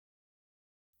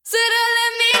So don't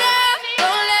let me down,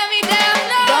 don't let me down,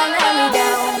 no. Don't let me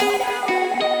down.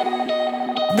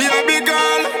 Be a big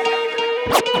girl,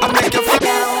 I make you fly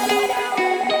down.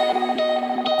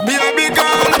 Be a big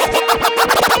girl,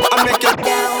 I make you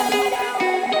down.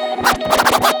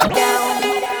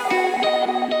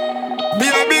 Be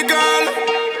a big girl,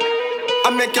 I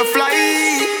make you fly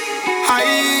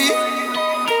high.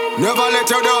 Never let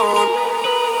you down.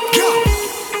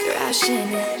 Crashing,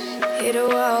 hit a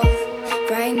wall.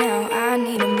 Right now, I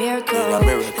need a miracle.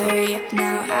 Hurry up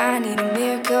now, I need a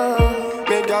miracle.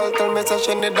 Big girl tell me that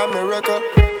she need a miracle.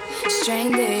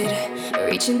 Stranded,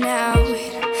 reaching out.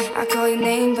 I call your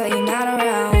name, but you're not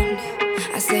around.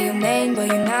 I say your name, but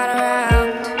you're not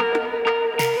around.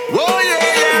 Oh yeah,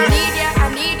 yeah.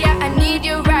 I need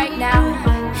you right now.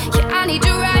 Yeah, I need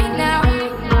you right now.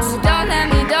 So don't let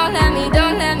me down.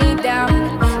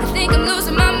 I think I'm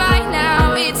losing my mind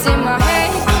now. It's in my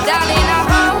head, darling. I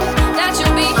hope that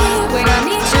you'll be here when I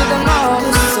need you the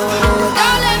most. So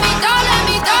don't let me down.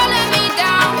 Don't let me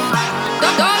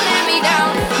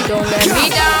down. Don't let me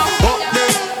down.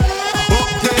 Up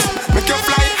there, make you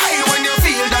fly high when you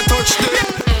feel that touch there.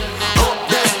 Up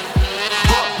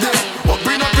there,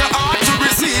 open up your heart to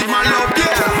receive my love,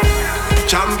 yeah.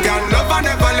 Champion love, I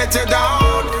never let you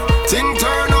down. Thing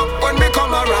turn up when me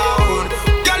come around.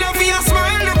 Girl, you feel a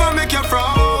smile, never make you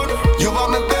frown. You are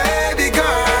my baby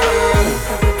girl.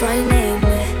 Running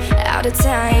out of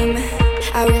time.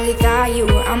 I really thought you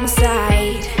were on my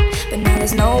side, but now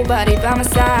there's nobody by my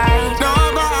side.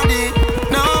 Nobody.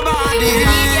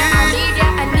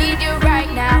 I need you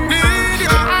right now.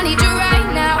 I need you right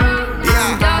now.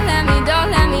 Yeah. So don't let me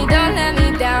down. I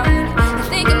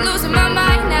think I'm losing my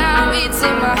mind now. It's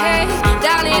in my head,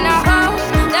 darling. I hope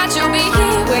that you'll be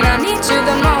here when I need you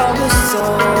the most. So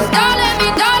don't let me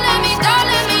down.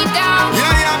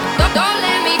 Yeah. Don't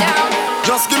let me down.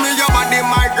 Just give me your body,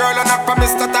 my girl, and I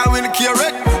promise that I will cure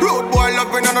it. Road boy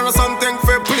loving and know something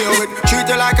for play with. Treat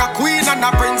you like a queen and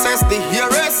a princess, the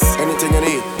heiress. Anything you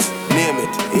need, name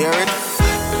it, hear it.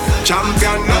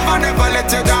 Champion love, I never let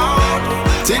you down.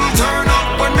 Thing turn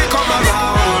up when me come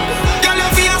around. Girl, you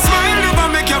feel a smile, never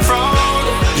make you frown.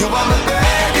 You are my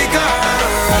baby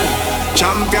girl.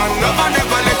 Champion love, I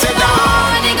never let you down.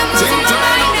 I think I'm Thing losing my turn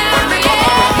mind up now, when me come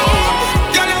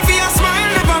around. Girl, you feel a smile,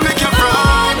 never make you frown.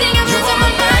 I think I'm You losing are my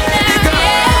my mind baby now. girl.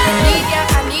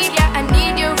 I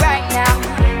need you right now.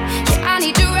 Yeah, I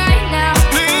need you right now.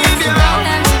 Need So ya. don't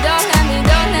let me down. Turn me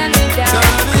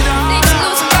down. Think I'm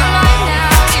losing my mind now.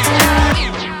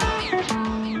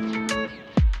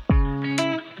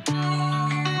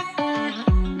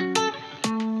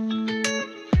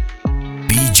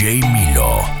 DJ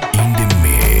Milo in the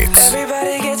mix.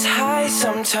 Everybody gets high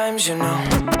sometimes, you know.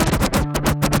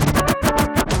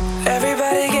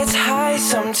 Everybody gets high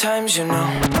sometimes, you know.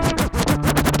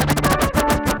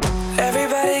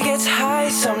 Everybody gets high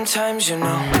sometimes, you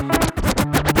know.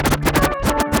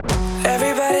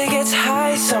 Everybody gets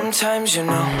high sometimes, you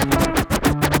know.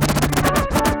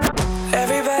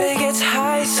 Everybody gets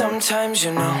high sometimes,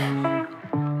 you know.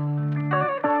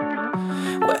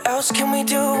 What else can we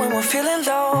do when we're feeling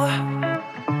low?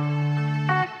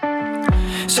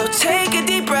 So take a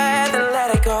deep breath and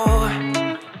let it go.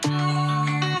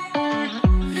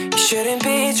 You shouldn't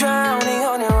be drowning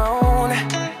on your own.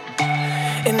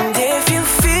 And if you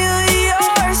feel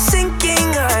you're sinking,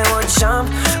 I will jump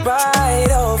right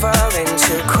over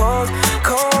into cold,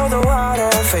 cold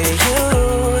water for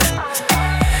you.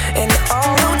 And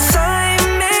although time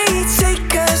may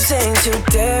take us into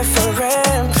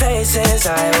different places,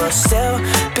 I will still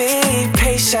be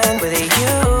patient with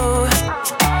you.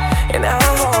 And I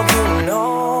hope you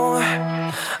know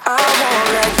I won't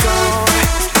let go.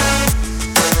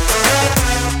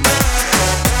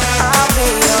 I'll be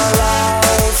your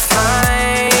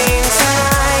lifeline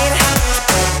tonight.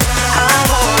 I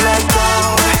won't let go.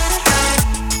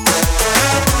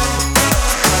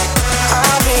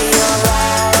 I'll be your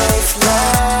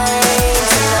lifeline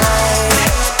tonight.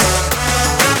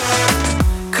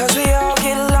 'Cause we all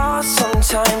get lost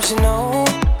sometimes, you know.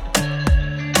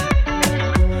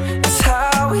 It's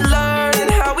how we learn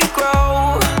and how we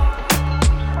grow.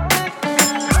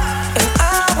 And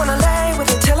I wanna lay with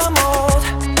you till I'm old.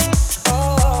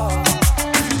 Oh,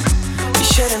 you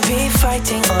shouldn't be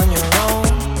fighting on your own.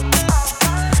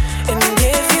 And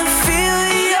if you feel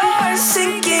you're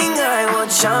sinking, I will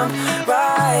jump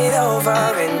right over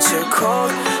into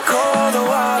cold, cold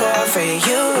water for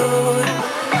you.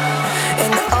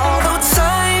 And although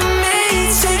time may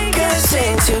take us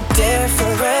into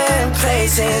different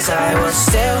places, I will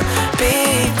still be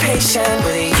patient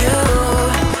with you.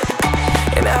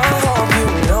 And I hope you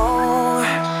know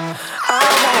I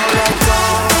won't let go.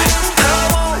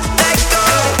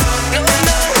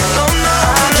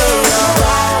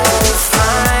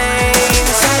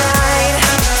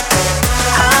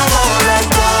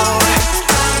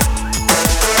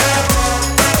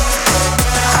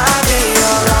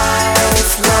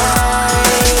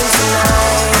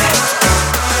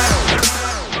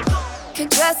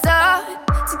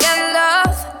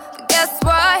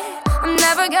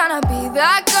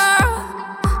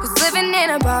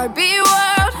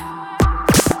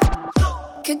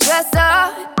 Could dress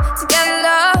up to get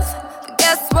love, but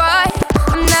guess what?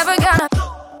 I'm never gonna.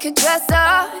 Could dress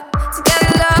up to get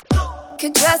love.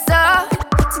 Could dress up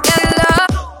to get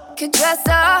love. Could dress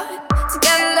up to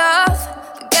get love,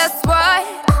 but guess what?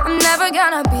 I'm never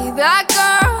gonna be that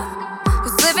girl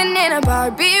who's living in a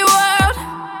Barbie world.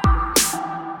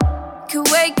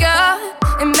 Could wake up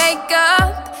and make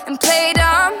up and play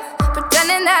dumb,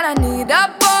 pretending that I need a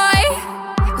boy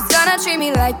who's gonna treat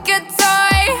me like a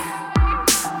toy.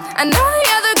 I know the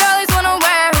other girlies wanna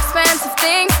wear expensive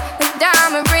things like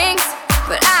diamond rings,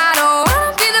 but I don't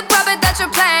wanna be the puppet that you're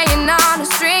playing on a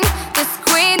string. This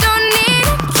queen don't need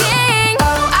a king.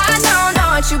 Oh, I don't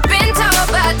know what you've been told,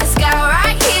 but this guy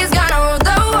right here's gonna rule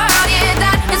the world. Yeah,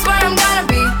 that is where I'm gonna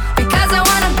be, because I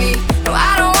wanna be. No,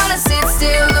 I don't wanna sit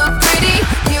still, look pretty.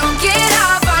 You get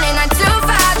off on a 9 to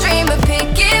 5 dream of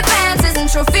picket fences and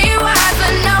trophy wives,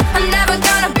 but no, I'm never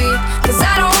gonna be, cause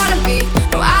I don't wanna be.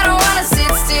 No, I don't wanna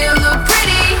sit still, look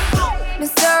pretty.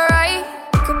 Mr. Right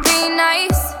could be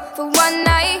nice for one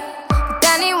night, but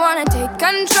then he wanna take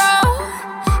control,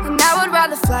 and I would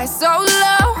rather fly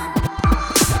solo.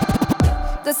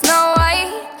 The Snow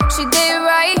White, she did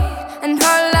right in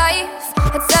her life,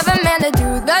 had 7 men to do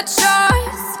the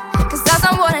chores, cause that's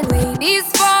not what a lady's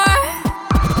for.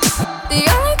 The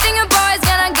only thing a boy's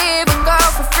gonna give a girl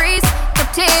for free is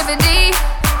captivity,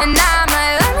 and I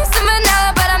might love me some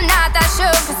vanilla, but I'm not that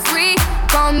sugar sweet.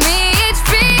 Call me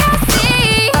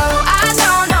HBOC. Oh, I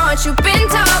don't know what you've been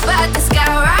told, but this guy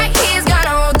right here's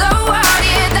gonna rule the world.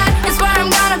 Yeah, that is where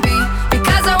I'm gonna be,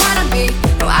 because I wanna be.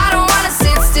 No, I don't wanna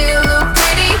sit still, look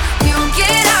pretty. You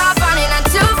get off on a 9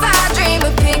 to 5 dream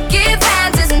of picket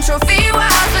fences and trophy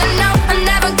wives, but no, I'm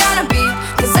never gonna be,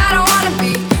 cause I don't wanna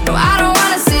be. No, I don't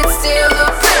wanna sit still,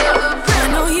 look pretty. I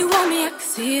know you want me, I can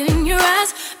see it in your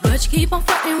eyes, but you keep on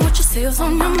fighting with yourselves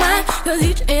on your mind. Cause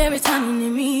each and every time you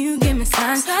need me, you give me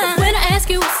signs. But when I ask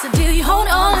you what's the deal, you hold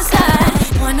it on inside.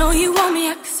 Oh, I know you want me,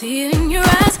 I can see it in your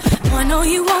eyes. Oh, I know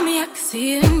you want me, I can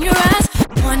see it in your eyes.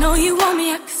 Oh, I know you want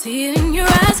me, I can see it in your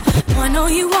eyes. Oh, I know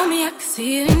you want me, I can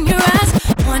see it in your eyes.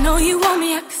 Oh, I know you want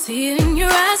me, I can see it in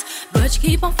your eyes, but you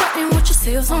keep on fighting with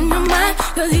yourselves on your mind.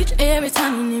 Cause each and every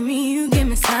time you need me, you give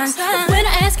me signs. But when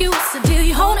I ask you what's the deal,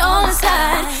 you hold it on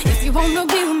inside. If you wanna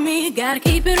be with me, you gotta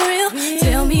keep it real.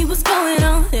 Tell me what's going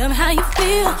on, tell me how you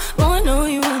feel. Boy, I know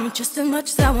you want me just as much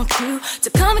as I want you to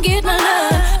come and get my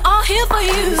love, all here for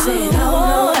you. Say no,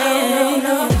 no, no,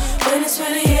 no, when it's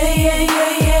really yeah, yeah,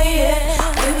 yeah, yeah,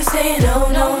 yeah. We be saying no,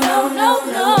 no, no, no,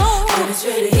 no, when it's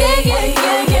really yeah, yeah,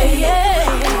 yeah, yeah, yeah.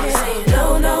 We be saying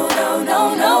no, no, no, no,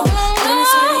 no, when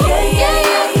it's really yeah,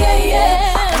 yeah, yeah, yeah, yeah.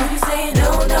 We be saying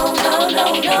no, no, no, no,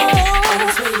 no, when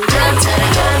it's really yeah, yeah,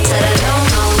 yeah, yeah.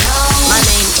 My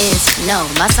name is no,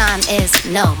 my sign is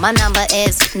no, my number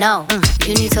is no.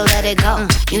 You need to let it go,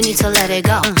 you need to let it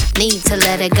go, need to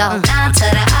let it go. Down to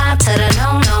the I to the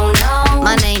no, no, no.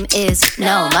 My name is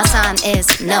no, my sign is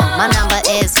no, my number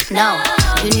is no.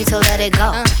 You need to let it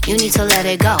go, you need to let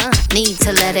it go, need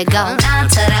to let it go. Down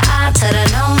to the I to the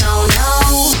no, no,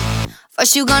 no.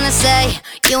 First you gonna say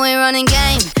you ain't running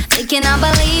game, thinking I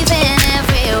believe in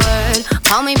every word.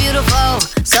 Call me beautiful,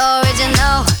 so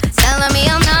original, telling me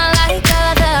I'm not like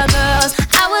other girls.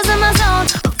 I was in my zone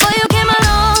before you came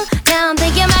along. Now I'm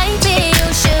thinking maybe you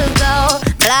should go.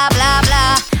 Blah blah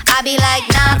blah, I be like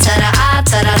nah to the I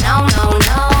to the no no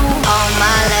no. All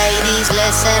my ladies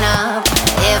listen up,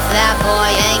 if that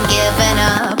boy ain't giving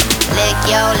up, lick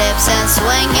your lips and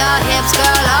swing your hips,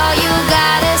 girl. All you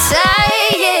gotta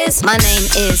say is my name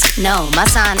is no, my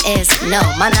sign is no,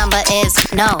 my number is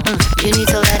no. You need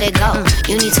to let it go,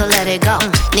 you need to let it go,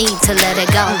 need to let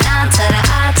it go. Down to the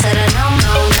I to the no,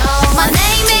 no, no. My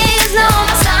name is no,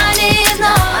 my sign is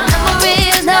no, my number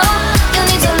is no. You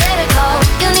need to let it go,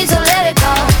 you need to let it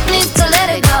go, need to let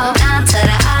it go. Down to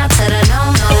the I to the no,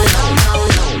 no, no, no,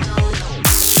 no.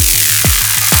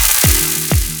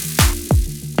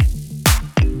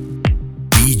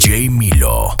 DJ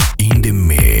Milo in the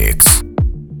mix.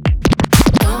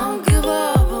 Don't give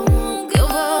up, I won't give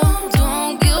up.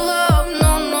 Don't give up,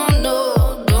 no, no, no.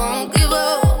 Don't give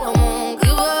up, I won't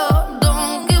give up.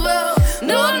 Don't give up,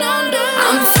 no, no, no.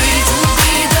 I'm free to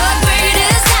be the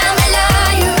greatest time in love.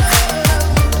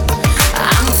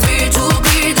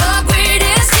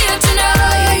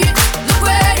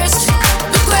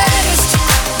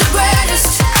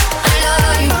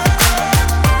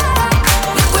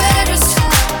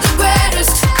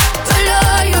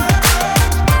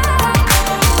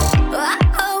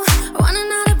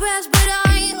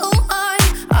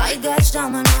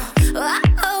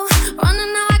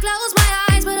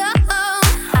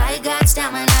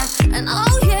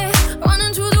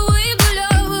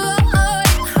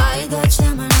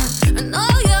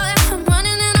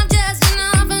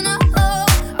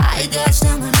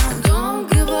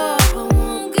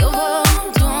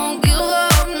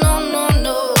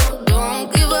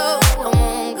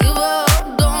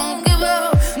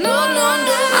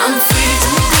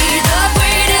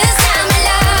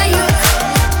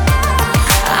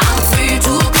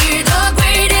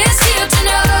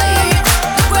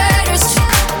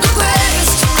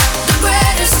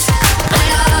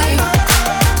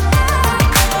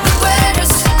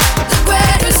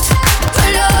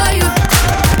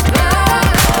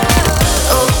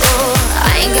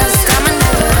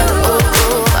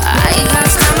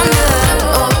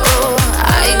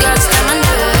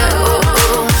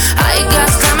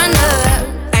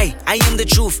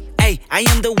 I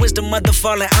am the wisdom of the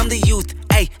fallen, I'm the youth.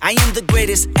 Ay, I am the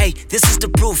greatest, ay, this is the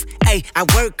proof. Ay, I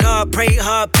work hard, pray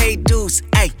hard, pay dues.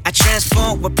 Ay, I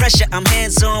transform with pressure, I'm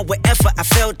hands-on with effort. I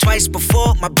failed twice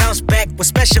before, my bounce back was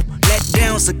special. Let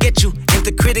downs will get you, and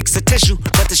the critics will test you.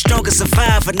 But the strongest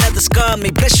survive, another scar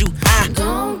may bless you. I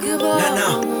don't give up,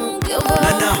 no, won't give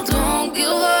up, no. Don't give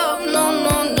up, no.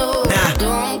 Nah.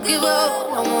 Don't give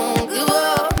up, I won't give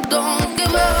up, don't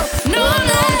give up, no.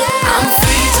 I'm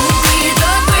free to be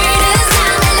the greatest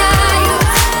I'm alive.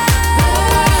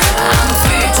 I'm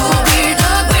free to be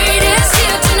the greatest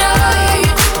here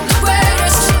tonight. The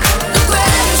greatest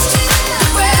alive. The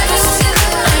greatest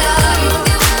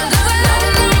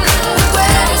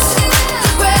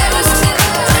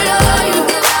alive.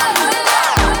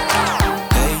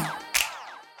 Hey,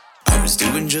 I was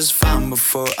doing just fine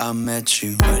before I met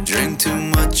you. I drink too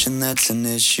much and that's an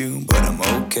issue, but I'm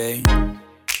okay.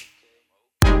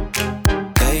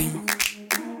 Hey,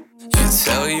 you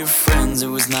tell your friends it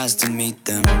was nice to meet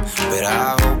them, but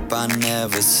I hope I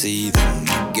never see them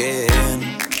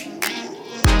again.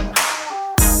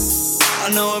 I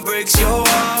know it breaks your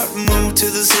heart. Moved to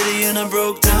the city in a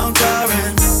broke down car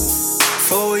and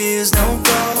 4 years no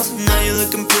calls. Now you're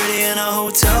looking pretty in a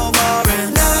hotel bar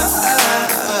and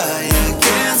I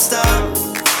can't stop.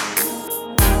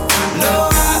 No,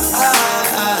 I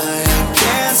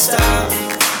can't stop.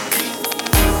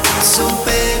 So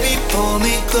baby, pull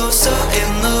me closer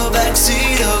in the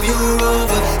backseat of your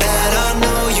Rover that I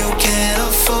know you can't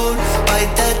afford.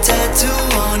 Bite that tattoo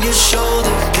on your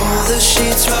shoulder. Pull the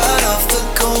sheets right off the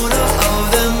corner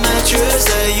of the mattress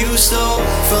that you stole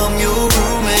from your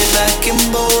roommate back in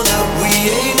Boulder. We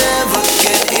ain't never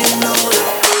getting older.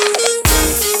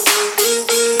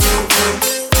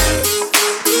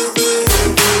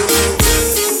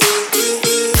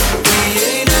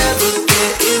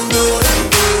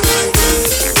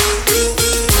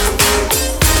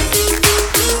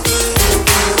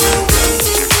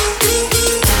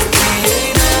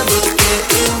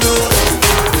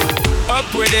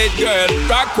 Girl,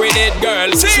 rock with it,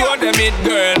 girl. Show them it,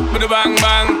 girl. With a bang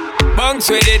bang, bounce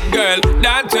with it, girl.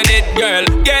 Dance with it, girl.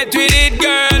 Get with it,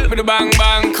 girl. With a bang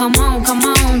bang. Come on,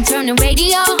 turn the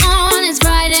radio on. It's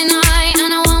Friday night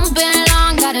and I won't be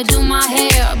long. Gotta do my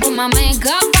hair, put my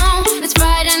makeup on. It's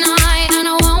Friday night and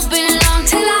I won't be long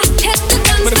till I hit the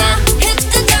dance floor. Hit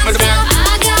the dance floor.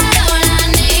 I got all I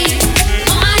need.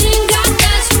 No, I ain't got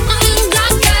cash,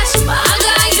 but I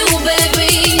got you,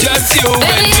 baby. Just you,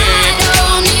 baby.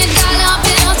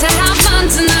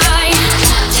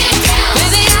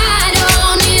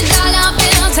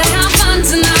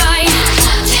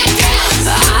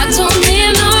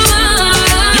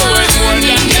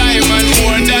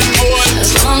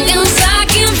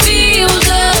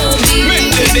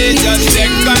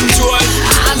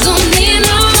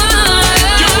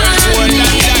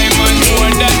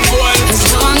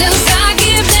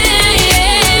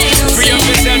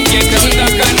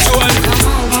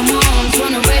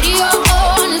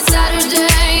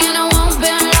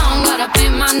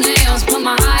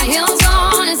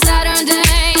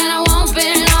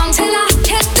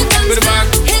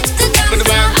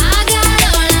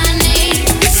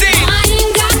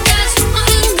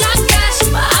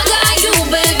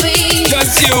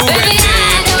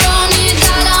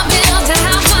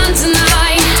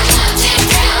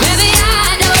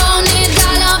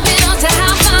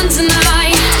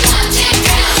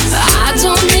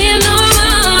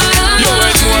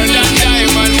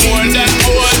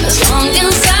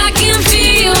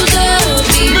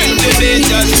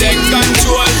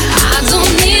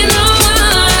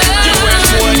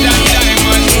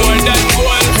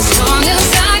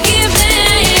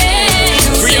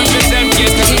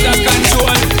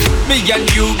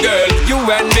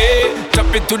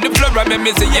 To the floor and make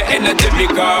me see your energy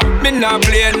because me not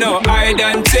play no hide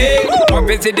and seek.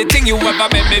 Obviously the thing you ever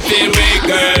make me feel way,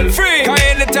 girl. Free. Cause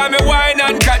anytime you whine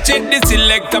and catch it, the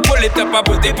selector pull it up and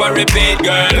put it for repeat,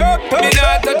 girl. Me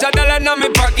not touch a dollar in my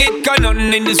pocket, cause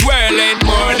nothing in this world ain't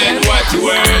more than what you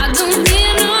worth. I don't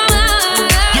need no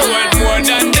other. You worth more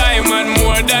than diamond,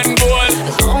 more than gold.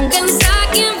 As long as I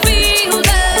can feel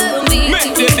the beat.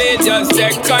 Make the day just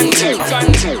take control.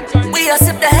 We all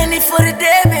sip the Henny for the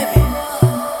day, baby.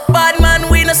 Bad man,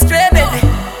 we no stray, baby.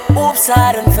 Oops,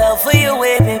 I done fell for your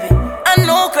way, baby. I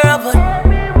know, girl, but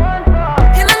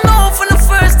and I know from the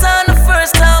first time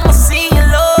I seen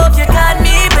your love, you got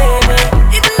me, baby.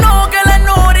 Even though, girl, I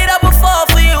know that I would fall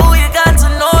for you, you got to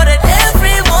know that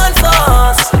everyone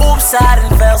falls. Oops, I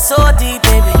done fell so deep,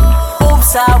 baby.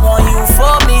 Oops, I want you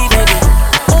for me, baby.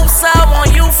 Oops, I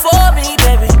want you for me,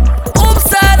 baby.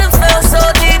 Oops, I done fell so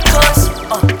deep, cause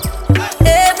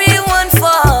everyone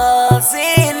falls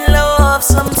in love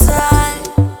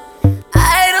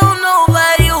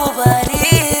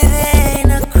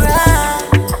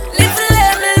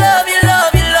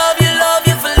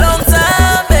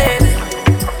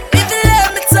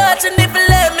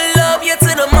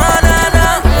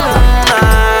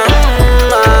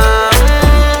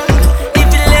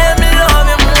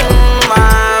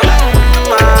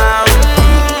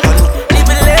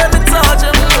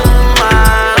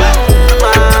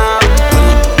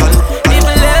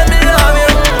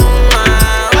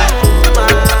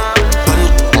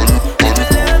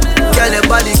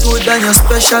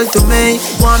special to me.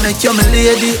 Wanna make you my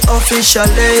lady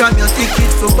officially. From your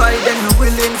ticket for buy, then me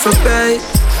willing for pay.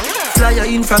 Fly you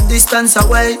in from distance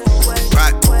away.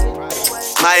 Right.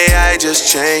 My AI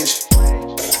just changed.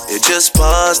 It just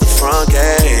buzzed the front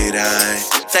gate. I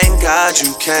thank God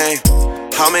you came.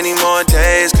 How many more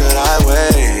days could I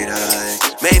wait? I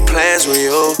made plans with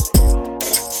you,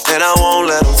 and I won't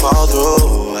let them fall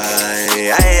through.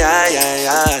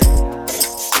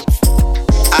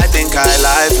 I think I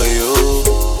lie for you.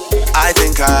 I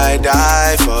think I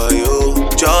die for you.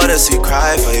 Jodeci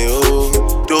cry for you.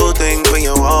 Do things when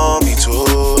you want me to.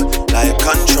 Like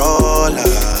controller.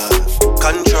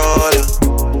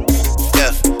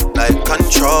 Yeah, like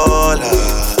controller.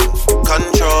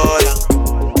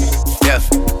 Yeah.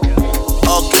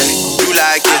 Okay, you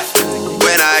like it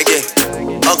when I get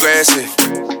aggressive.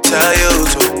 Tell you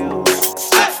to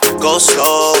go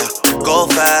slower, go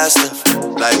faster.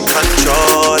 Like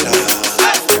controller.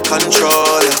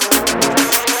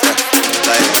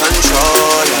 Like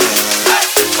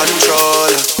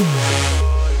controller.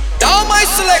 Down my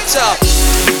selector.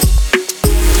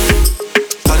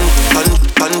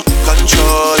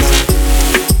 Controller.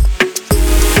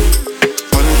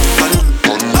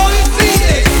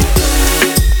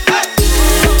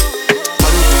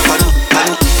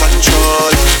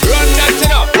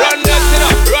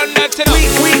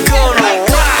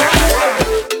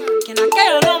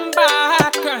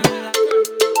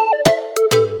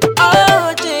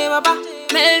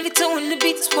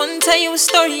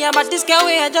 Story about this girl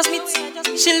where I just meet.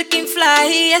 She looking fly,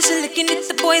 yeah, she looking at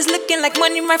the boys looking like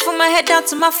money right from my head down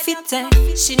to my feet.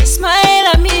 She did smile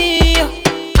at me, I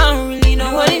don't really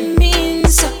know what it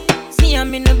means. Me,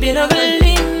 I'm in a bit of a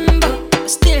limbo, but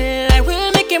still I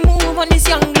will make a move on this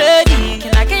young lady.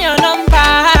 Can I get your number,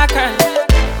 girl?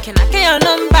 Can I get your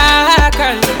number,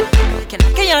 girl? Can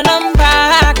I get your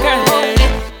number, girl?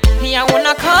 Me, I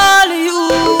wanna call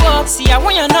you up. See, I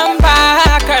want your number,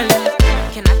 girl.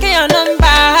 Can I get your number,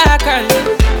 girl?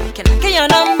 Can I get your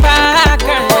number,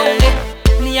 girl?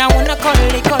 Me, I wanna call it.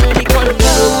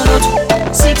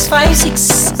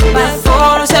 656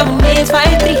 5407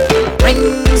 853.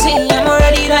 Rings in, I'm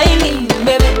already dialing,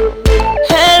 baby.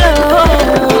 Hello,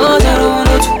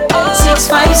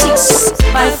 656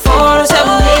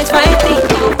 5407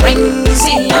 853. Rings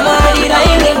in, I'm already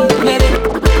dialing, baby.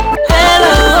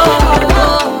 Hello,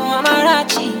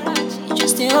 Amarachi, you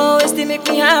just always to make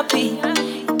me happy.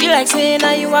 Be like saying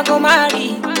now you are gonna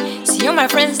marry. See all my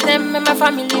friends, them and my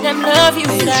family, them love you.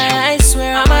 I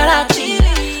swear I'm a lachi.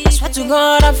 I swear to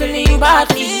God I'm feeling you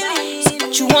badly. See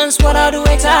what you want, what I do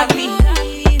exactly.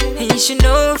 And you should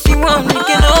know if you want, you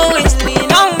can always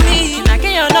lean on me. Can I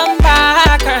get your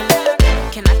number, girl?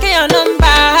 Can I get your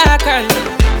number, girl?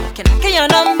 Can I get your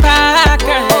number,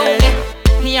 girl?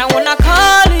 Me, I wanna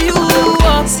call you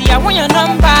up. See, I want your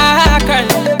number, girl.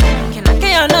 Can I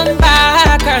get your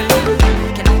number, girl?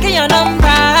 Your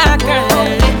number,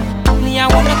 girl. Me, I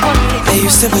wanna call it. I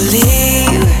used to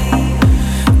believe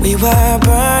we were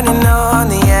burning on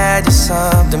the edge of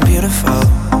something beautiful,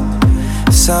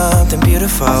 something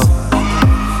beautiful.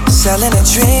 Selling a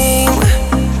dream,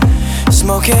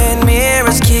 smoking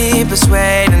mirrors keep us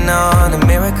waiting on a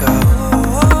miracle,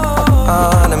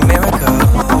 on a miracle.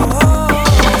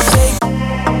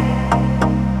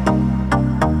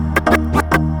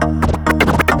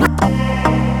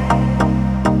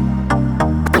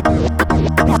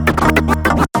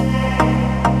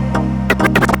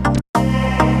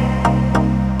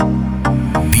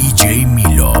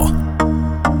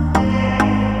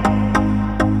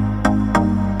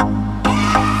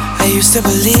 To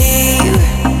believe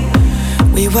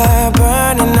we were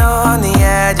burning on the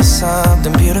edge of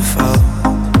something beautiful,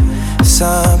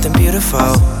 something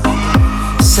beautiful.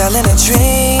 Selling a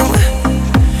dream,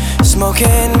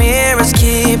 smoking mirrors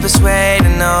keep us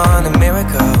waiting on a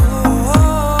miracle,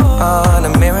 on a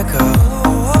miracle.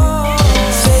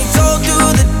 They go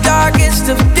through the darkest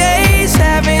of days,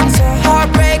 having to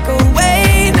heartbreak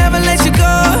away. Never let you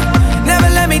go, never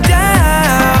let me down.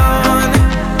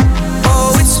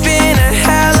 Been a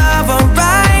hell of a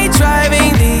ride,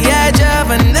 driving the edge of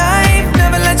a knife.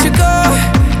 Never let you go,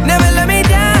 never let me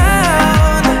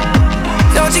down.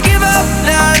 Don't you give up,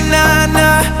 nah, nah,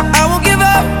 nah. I won't give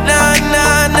up, nah,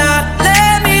 nah, nah.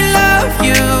 Let me love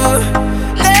you,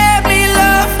 let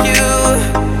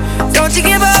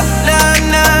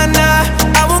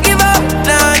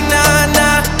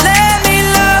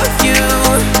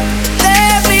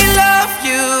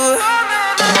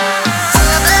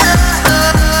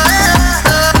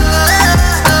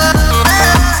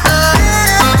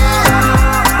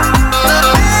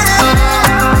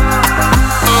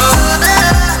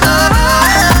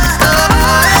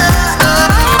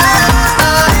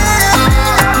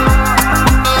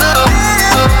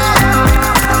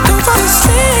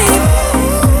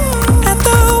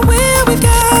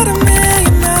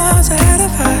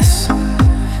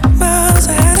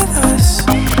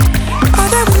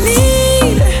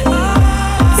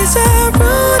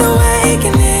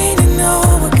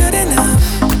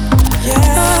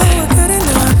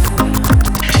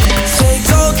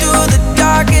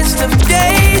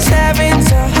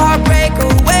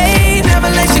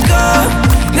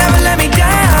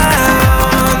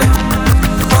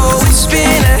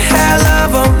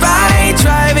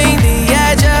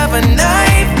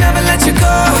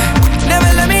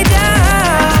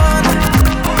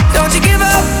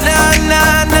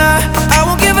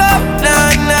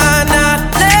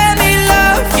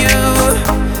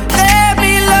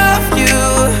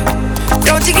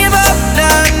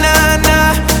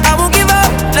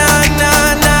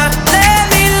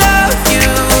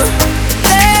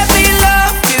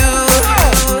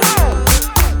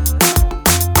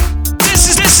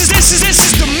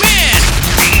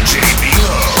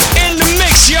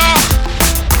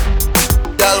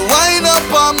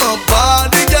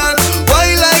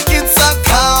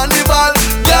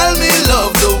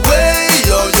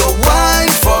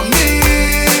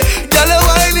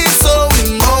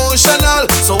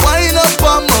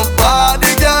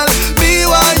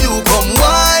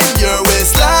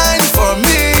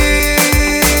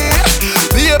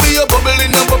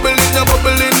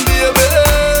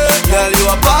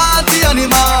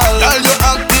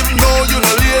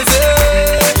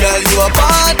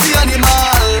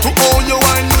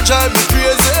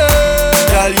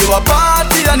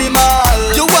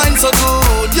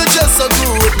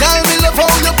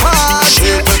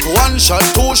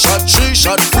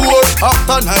shot 4.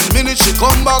 After 9 minutes, she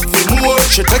come back for more.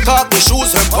 She take off the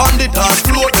shoes and pound it on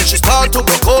floor. Then she start to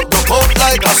broke out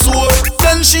like a sword.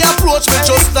 Then she approach me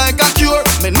just like a cure.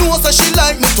 Me know that she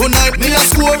like me tonight, me a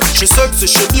score. She sexy,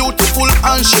 she beautiful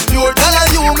and she pure. Tell her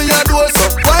you me a door, so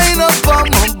wind up on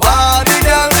my body,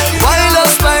 girl. Wind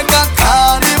up like a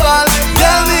carnival.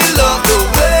 Girl, me love the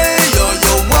way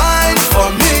you wine for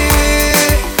me.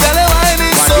 Girl, the wine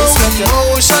is so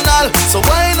emotional. So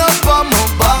wind up on my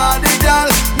body, girl.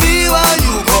 Me while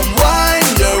you come wine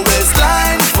your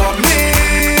waistline for me.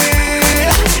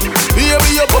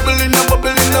 Baby, you're bubbling, baby.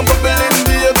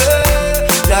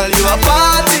 Girl, you a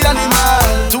party animal.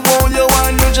 To own you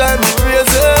wine, you drive me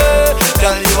crazy.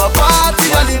 Girl, you a party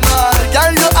animal.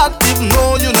 Girl, you active,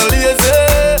 no, you no lazy.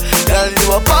 Girl, you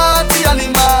a party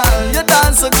animal. You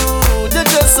dance so good, you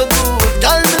dress so good.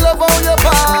 Girl, me love how you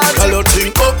party. Girl, you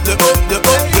think up the.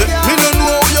 Me don't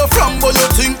know where you're from, but you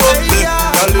think up the.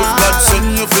 Girl, if God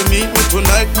send you for me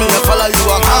tonight, me a follow you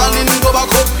a hand and go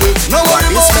back up the. No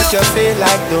worry about this make you feel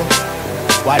like though?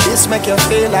 Why this make you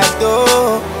feel like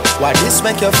though? Why this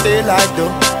make you feel like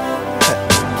though?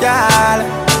 Girl,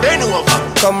 bend over.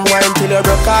 Come wine till you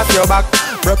broke off your back.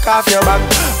 Broke off your back.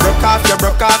 Broke off your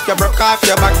back. If you broke off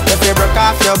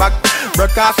your back.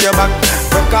 Broke off your back.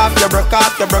 Broke off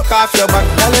your back.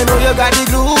 Girl, you know you got the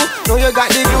glue. Know you got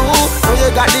the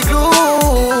glue.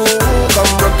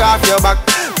 Come broke off your back.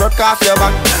 Broke off your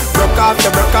back. Broke off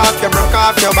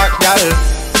your back, girl.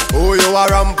 Who you are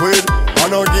ramp with?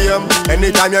 On no game.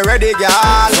 Anytime you're ready,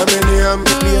 girl. Let me name.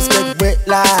 The place get wet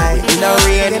like in the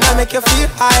rain. And I make you feel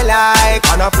high like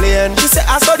on a plane. She say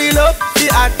I saw the love, the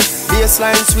art.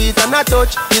 Baseline sweet and I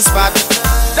touch the spot.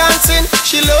 Dancing,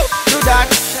 she love do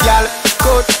that. Girl,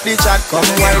 cut the chat. Come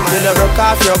wine till you broke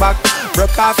off your back.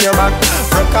 Broke off your back.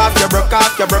 Broke off your back.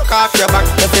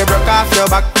 If you broke off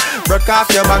your back. Broke off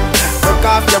your back.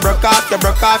 Broke off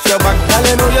your back. Girl,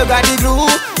 you know you got the glue.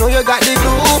 Know you got the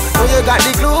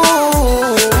glue.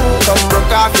 Come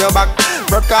broke off your back.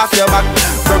 Broke off your back.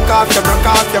 Broke off your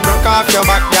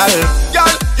back, girl.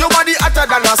 Girl, your body hotter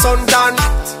than a suntan.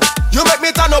 You make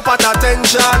me turn up at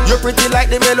attention. You pretty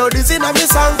like the melodies in a me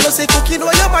song. Plus the cooking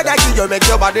where your mother give you make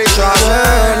your body strong.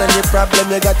 Girl, any problem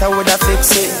you got I woulda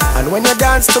fix it. And when you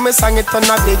dance to me song it on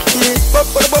a big hit. Bop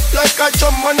like a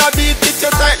drum on a beat. It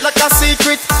you tight like a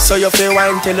secret. So you feel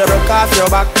wine till you broke off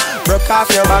your back. Broke off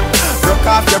your back. Broke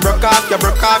off your back. If you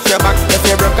broke off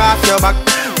your back.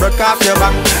 Broke off your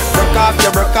back.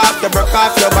 Broke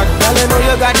off your back. Girl, you know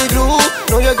you got the glue.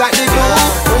 Know you got the glue.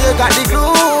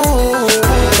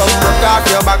 Come broke off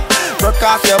your back. Broke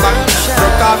off your back.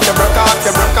 Broke off your back.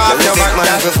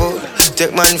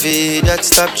 Take man for that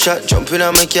stop chat. Jump in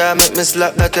on my car, make me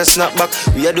slap that a snap back.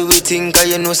 We a do we think, cause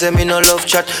you know say me no love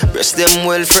chat. Breast them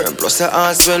well firm, plus the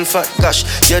ass well fat. Gosh,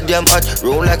 you damn hot,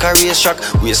 roll like a race track.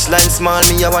 Waistline small,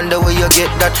 me I wonder where you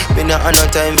get that. Me not have no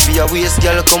time for your waist,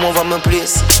 girl, come over my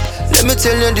place. Let me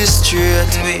tell you this straight.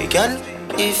 We can,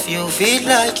 if you feel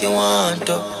like you want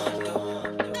to.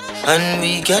 And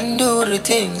we can do the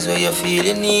things where you feel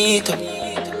you need to.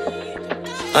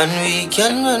 And we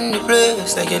can run the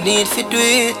place like you need to do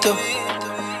it too.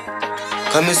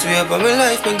 Come and swear by my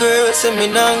life, my girl, say me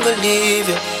not gonna leave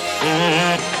you.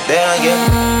 There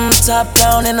again. Top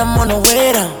down and I'm on the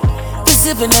way down. We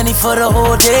sipping any for the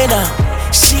whole day now.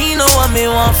 She know what me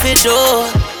want for do.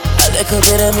 A little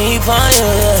bit of me for you,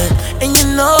 yeah. And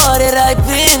you know that I've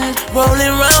been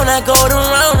rolling round, I go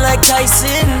around like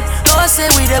Tyson. No, I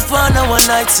say we the fun of one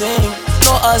night thing.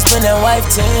 No husband and wife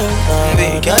team.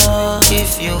 We can,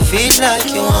 if you feel like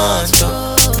you want to.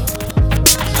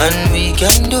 And we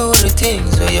can do the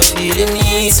things where you feel you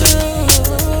need to.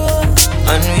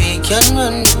 And we can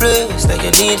run the place like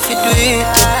you need to do it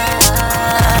too.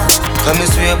 Come and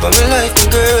swear by my life, my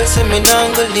girl, say me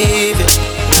not gonna leave you.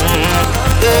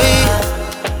 Hey,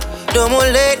 no more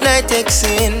late night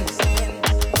texting.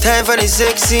 Time for the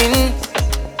sexing.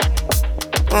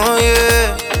 Oh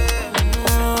yeah.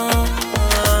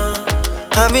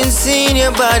 I've been seeing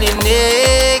your body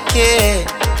naked,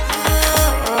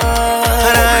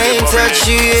 and I ain't touched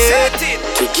you yet.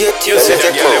 To get you see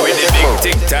the girl with the big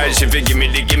tic tac, she fi gimme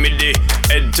the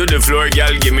head to the floor,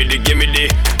 girl, gimme the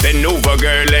bend over,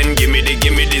 girl, and gimme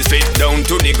the spit down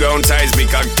to the ground,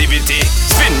 seismic activity.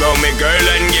 Spin round me, girl,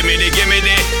 and gimme the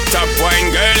top wine,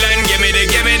 girl, and gimme the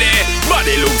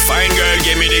body look fine, girl,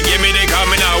 gimme the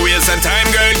coming out waste some time,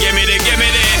 girl, gimme the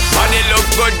body look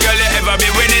good, girl, you ever be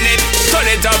winning it. Turn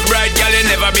it up right, girl, you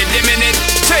never be dimming it.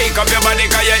 Shake up your body,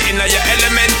 cause you're in your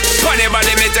element. Funny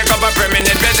body, me take up a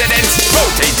permanent residence.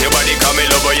 Rotate your body, come in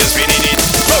over, you're spinning it.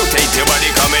 Rotate your body,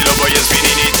 come in over, you're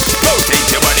spinning it. Rotate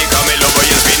your body, come in over,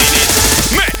 you're spinning it.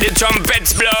 Make the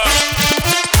trumpets blow.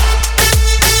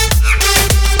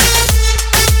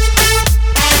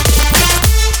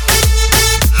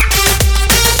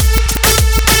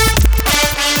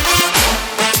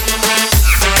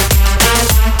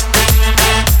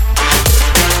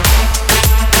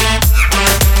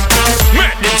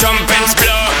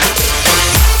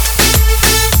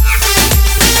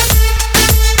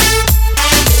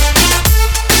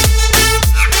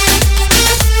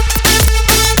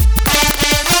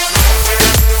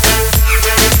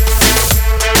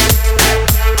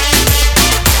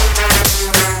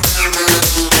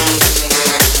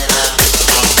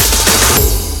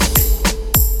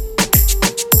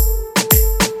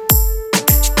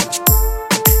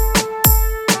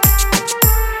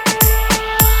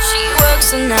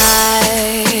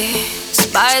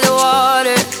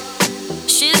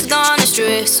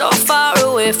 so far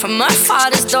away from her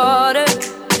father's daughter.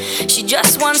 She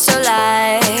just wants her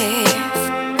life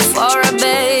for a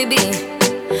baby.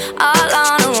 All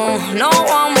on her own, no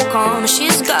one will come.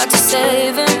 She's got to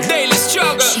save him. Daily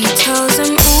struggle. She tells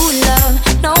him, ooh,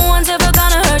 love, no one's ever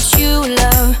gonna hurt you,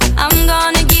 love. I'm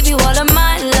gonna give you all of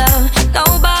my love.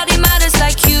 Nobody matters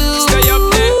like you. Stay up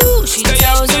there. She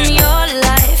tells him your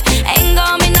life ain't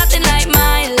gonna be nothing like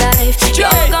my life.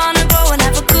 You're gonna grow and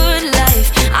have a good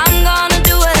life. I'm gonna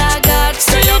do what I got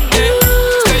to do.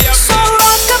 So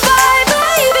rock-a-bye,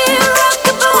 baby,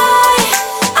 rock-a-bye.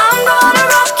 I'm gonna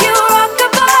rock you,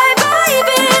 rock-a-bye,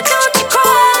 baby. Don't you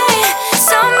cry.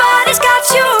 Somebody's got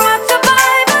you,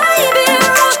 rock-a-bye, baby,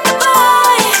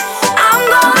 rock-a-bye. I'm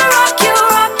gonna rock you,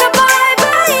 rock-a-bye,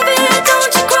 baby.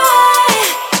 Don't you cry.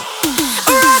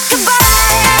 Rock-a-bye.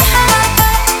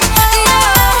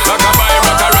 Rock-a-bye,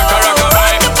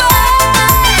 rock-a-rock-a-rock-a-bye.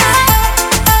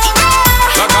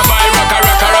 Rock-a-bye,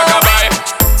 rock-a-rock-a-rock-a-bye.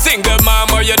 Single mom,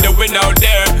 what you doing out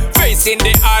there? Facing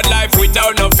the hard life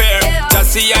without no fear.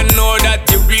 Just see and know that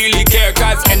you really care.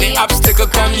 Cause any obstacle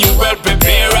come, you well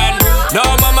prepare. And no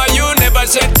mama, you never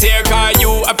shed tear. Cause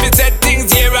you have to set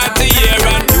things year after year.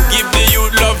 And you give the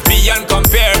youth love beyond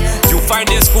compare. You find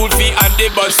the school fee and the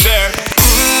bus fare.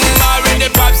 Already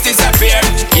pops disappear.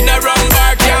 In a wrong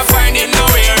bar, can't find it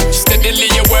nowhere. Steadily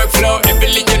your workflow,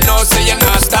 everything you know. So you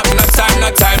not stop, no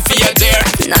time for your dear.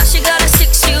 Now she got a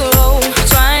 6-year-old,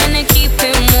 trying to keep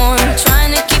him warm,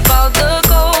 trying to keep all the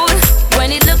gold.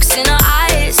 When he looks in her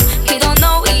eyes, he don't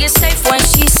know he is safe when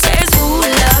she says, ooh,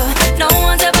 love, no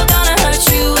one's ever gonna hurt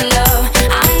you, love.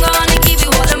 I'm gonna give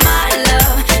you all of my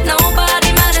love.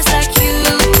 Nobody matters like you.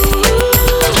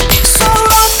 So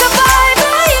rock-a-bye,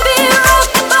 baby,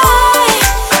 rock-a-bye.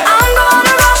 I'm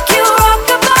gonna rock you,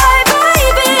 rock-a-bye,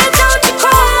 baby. Don't you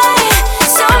cry.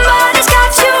 Somebody's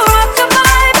got you,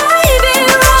 rock-a-bye, baby,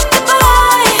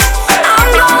 rock-a-bye. I'm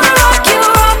gonna rock you,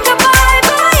 rock-a-bye,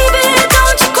 baby.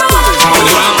 Don't you cry.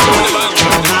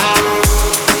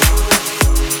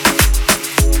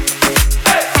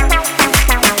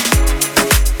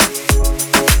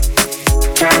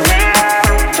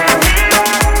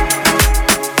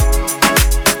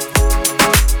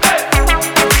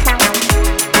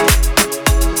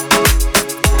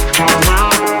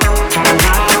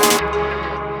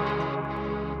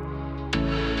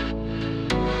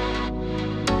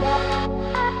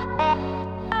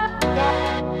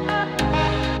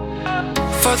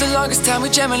 For the longest time we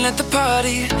jamming at the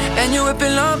party, and you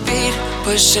whipping on beat,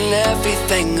 pushing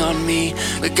everything on me.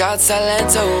 We got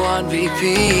Silento on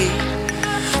repeat.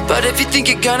 But if you think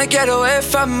you're gonna get away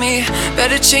from me,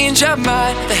 better change your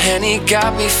mind. The Henny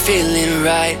got me feeling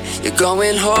right. You're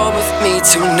going home with me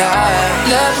tonight.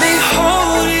 Let me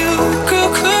hold you, girl,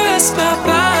 caress my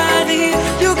body.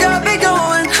 You got me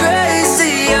going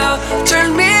crazy, oh.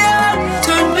 Turn me on,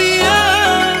 turn me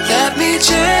on. Let me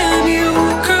jam you,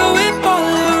 girl, whip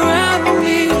all around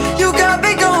me. You got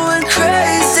me going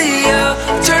crazy, oh.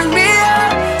 Turn me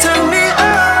on, turn me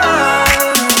on.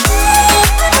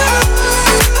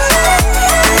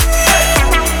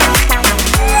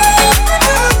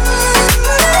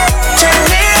 Turn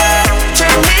me on,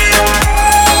 turn me on.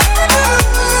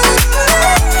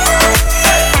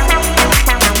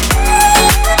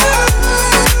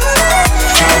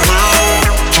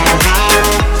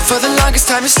 For the longest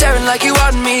time you're staring like you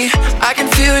want me. I can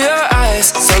feel your eyes,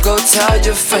 so go tell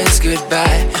your friends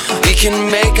goodbye. We can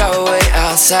make our way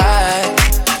outside.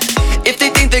 If they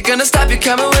think they're gonna stop you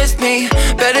coming with me,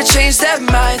 better change their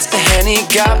minds. The Henny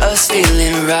got us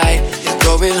feeling right. You're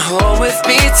going home with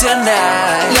me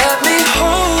tonight. Let me